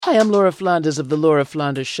Hi, I'm Laura Flanders of The Laura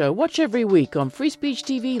Flanders Show. Watch every week on Free Speech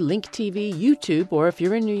TV, Link TV, YouTube, or if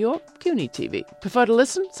you're in New York, CUNY TV. Prefer to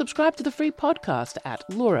listen? Subscribe to the free podcast at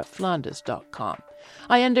lauraflanders.com.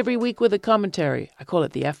 I end every week with a commentary. I call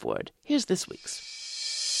it the F word. Here's this week's.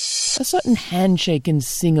 A sudden handshake in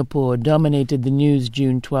Singapore dominated the news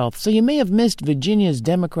June 12th, so you may have missed Virginia's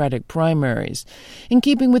Democratic primaries. In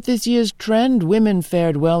keeping with this year's trend, women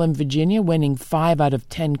fared well in Virginia, winning 5 out of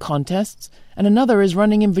 10 contests, and another is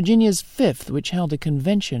running in Virginia's 5th, which held a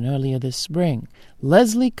convention earlier this spring.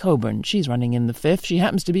 Leslie Coburn, she's running in the 5th. She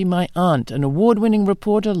happens to be my aunt, an award-winning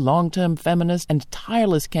reporter, long-term feminist, and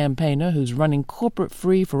tireless campaigner who's running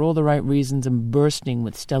corporate-free for all the right reasons and bursting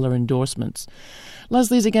with stellar endorsements.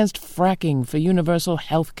 Leslie's against fracking, for universal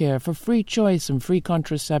health care, for free choice and free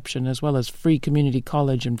contraception, as well as free community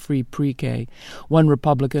college and free pre-K. One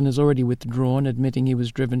Republican has already withdrawn, admitting he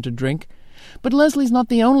was driven to drink. But Leslie's not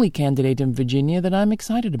the only candidate in Virginia that I'm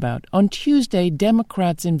excited about. On Tuesday,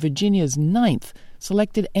 Democrats in Virginia's 9th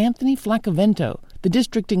selected Anthony Flaccavento. The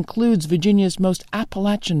district includes Virginia's most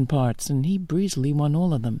Appalachian parts, and he breezily won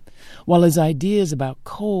all of them. While his ideas about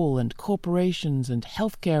coal and corporations and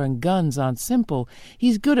healthcare and guns aren't simple,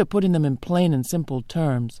 he's good at putting them in plain and simple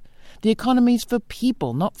terms. The economy's for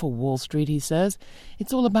people, not for Wall Street, he says.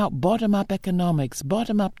 It's all about bottom-up economics,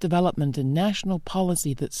 bottom-up development, and national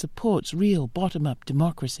policy that supports real bottom-up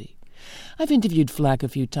democracy. I've interviewed Flack a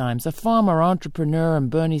few times, a farmer, entrepreneur, and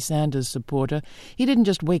Bernie Sanders supporter. He didn't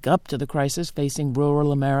just wake up to the crisis facing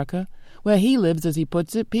rural America. Where he lives, as he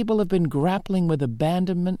puts it, people have been grappling with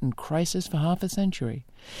abandonment and crisis for half a century.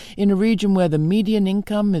 In a region where the median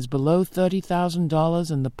income is below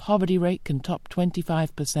 $30,000 and the poverty rate can top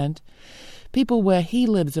 25%, people where he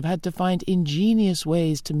lives have had to find ingenious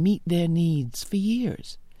ways to meet their needs for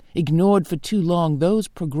years. Ignored for too long, those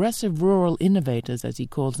progressive rural innovators, as he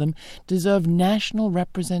calls them, deserve national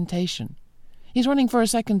representation. He's running for a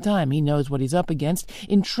second time. He knows what he's up against: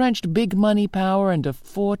 entrenched big money power and a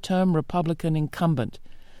 4-term Republican incumbent.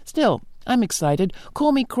 Still, I'm excited.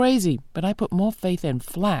 Call me crazy, but I put more faith in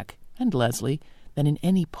Flack and Leslie than in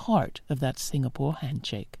any part of that Singapore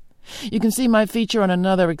handshake. You can see my feature on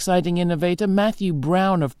another exciting innovator, Matthew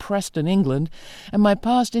Brown of Preston, England, and my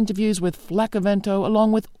past interviews with Flaccavento,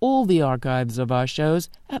 along with all the archives of our shows,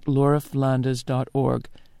 at lauraflanders.org.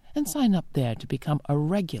 And sign up there to become a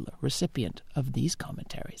regular recipient of these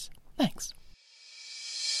commentaries. Thanks.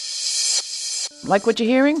 Like what you're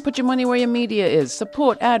hearing? Put your money where your media is.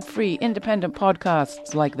 Support ad-free, independent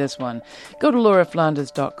podcasts like this one. Go to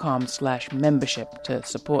lauraflanders.com/membership to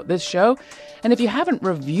support this show. And if you haven't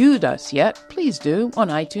reviewed us yet, please do on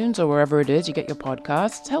iTunes or wherever it is you get your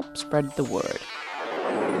podcasts. Help spread the word.